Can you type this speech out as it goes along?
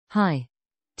Hi.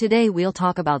 Today we'll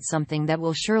talk about something that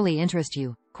will surely interest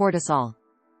you, cortisol,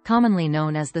 commonly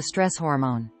known as the stress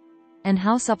hormone, and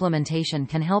how supplementation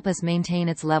can help us maintain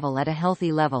its level at a healthy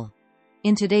level.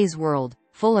 In today's world,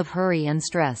 full of hurry and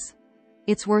stress,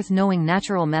 it's worth knowing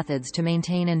natural methods to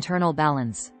maintain internal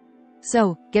balance.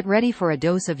 So, get ready for a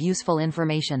dose of useful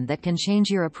information that can change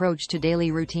your approach to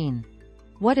daily routine.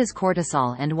 What is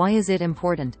cortisol and why is it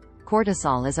important?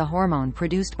 Cortisol is a hormone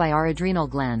produced by our adrenal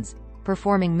glands,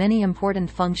 performing many important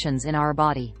functions in our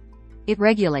body. It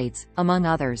regulates, among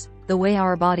others, the way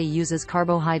our body uses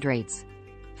carbohydrates,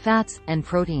 fats, and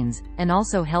proteins, and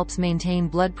also helps maintain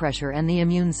blood pressure and the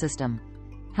immune system.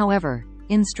 However,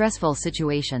 in stressful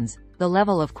situations, the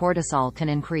level of cortisol can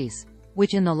increase,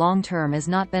 which in the long term is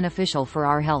not beneficial for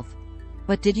our health.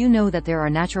 But did you know that there are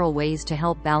natural ways to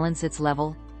help balance its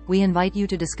level? We invite you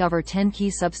to discover 10 key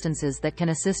substances that can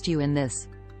assist you in this.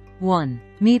 1.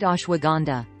 Meet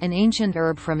ashwagandha, an ancient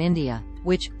herb from India,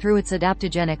 which, through its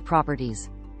adaptogenic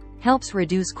properties, helps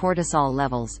reduce cortisol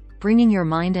levels, bringing your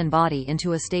mind and body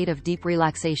into a state of deep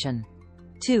relaxation.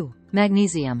 2.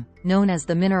 Magnesium, known as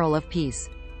the mineral of peace,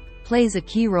 plays a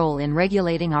key role in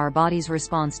regulating our body's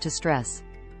response to stress.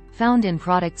 Found in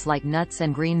products like nuts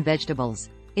and green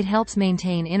vegetables, it helps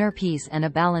maintain inner peace and a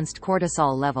balanced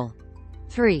cortisol level.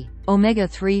 3.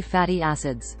 Omega-3 fatty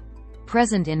acids,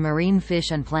 present in marine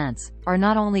fish and plants, are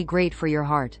not only great for your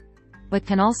heart, but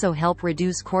can also help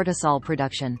reduce cortisol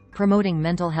production, promoting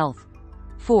mental health.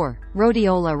 4.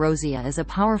 Rhodiola rosea is a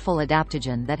powerful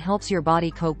adaptogen that helps your body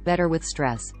cope better with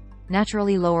stress,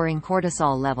 naturally lowering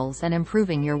cortisol levels and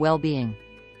improving your well-being.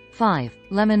 5.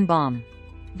 Lemon balm,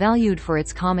 valued for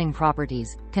its calming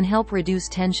properties, can help reduce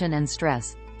tension and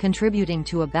stress, contributing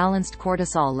to a balanced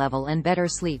cortisol level and better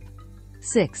sleep.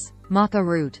 6. Maca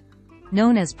root,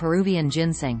 known as Peruvian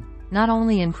ginseng, not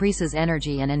only increases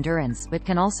energy and endurance but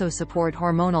can also support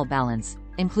hormonal balance,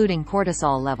 including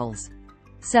cortisol levels.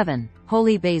 7.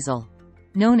 Holy basil,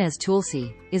 known as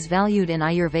tulsi, is valued in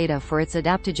Ayurveda for its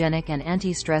adaptogenic and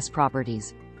anti-stress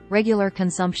properties. Regular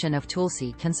consumption of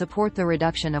tulsi can support the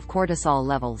reduction of cortisol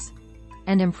levels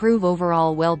and improve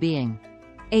overall well-being.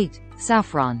 8.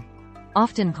 Saffron,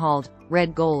 often called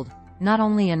red gold, not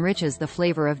only enriches the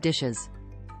flavor of dishes,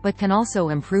 but can also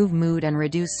improve mood and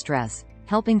reduce stress,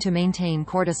 helping to maintain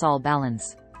cortisol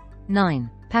balance. 9.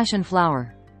 Passion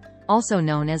flower, also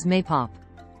known as maypop,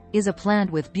 is a plant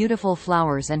with beautiful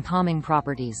flowers and calming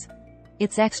properties.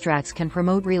 Its extracts can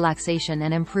promote relaxation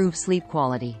and improve sleep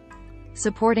quality,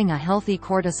 supporting a healthy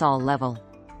cortisol level.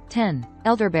 10.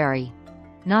 Elderberry,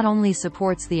 not only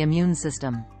supports the immune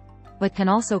system, but can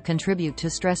also contribute to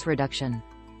stress reduction.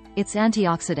 Its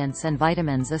antioxidants and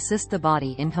vitamins assist the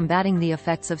body in combating the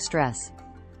effects of stress.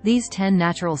 These 10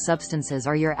 natural substances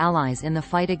are your allies in the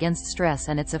fight against stress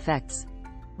and its effects.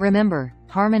 Remember,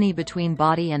 harmony between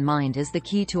body and mind is the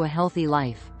key to a healthy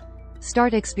life.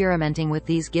 Start experimenting with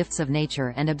these gifts of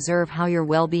nature and observe how your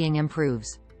well-being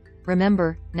improves.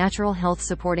 Remember, natural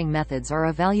health-supporting methods are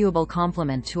a valuable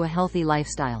complement to a healthy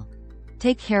lifestyle.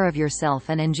 Take care of yourself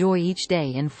and enjoy each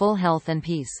day in full health and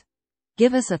peace.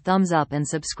 Give us a thumbs up and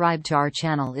subscribe to our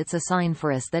channel. It's a sign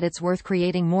for us that it's worth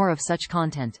creating more of such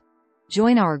content.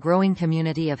 Join our growing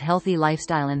community of healthy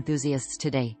lifestyle enthusiasts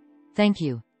today. Thank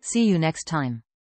you. See you next time.